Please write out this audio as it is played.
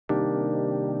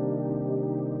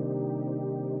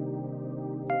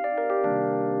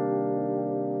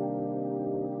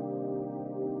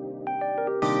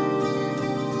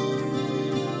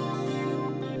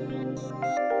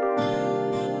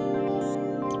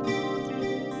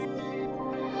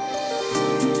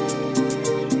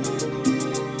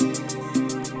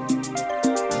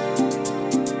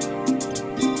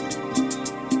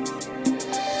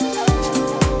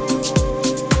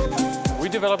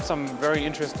some very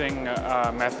interesting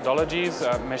methodologies,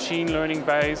 machine learning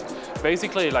based,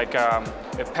 basically like a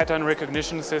pattern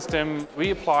recognition system.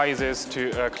 We apply this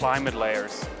to climate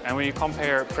layers, and we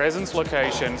compare presence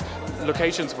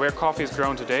locations where coffee is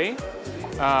grown today,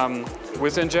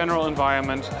 within general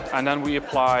environment, and then we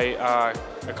apply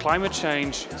a climate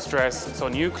change stress, so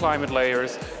new climate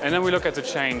layers, and then we look at the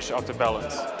change of the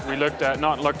balance. We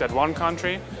not looked at one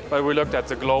country, but we looked at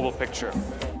the global picture.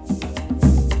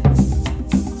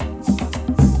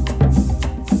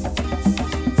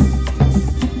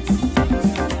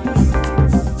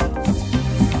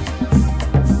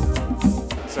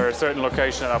 There are certain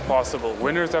locations that are possible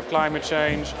winners of climate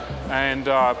change and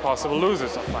possible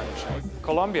losers of climate change.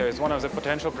 Colombia is one of the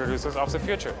potential producers of the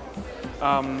future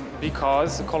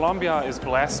because Colombia is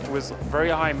blessed with very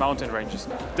high mountain ranges.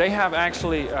 They have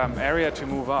actually area to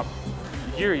move up.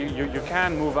 Here you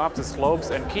can move up the slopes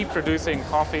and keep producing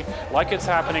coffee like it's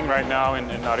happening right now in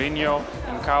Nariño,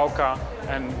 in Cauca,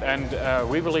 and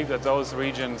we believe that those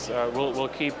regions will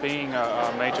keep being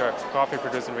major coffee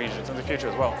producing regions in the future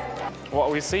as well. What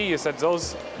we see is that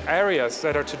those areas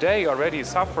that are today already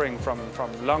suffering from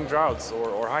long droughts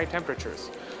or high temperatures,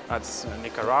 that's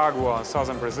Nicaragua,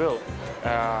 southern Brazil,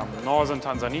 northern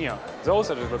Tanzania,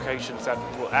 those are the locations that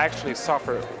will actually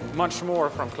suffer much more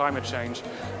from climate change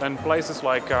than places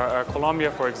like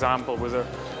Colombia, for example, with a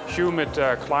humid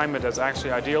climate that's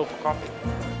actually ideal for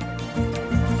coffee.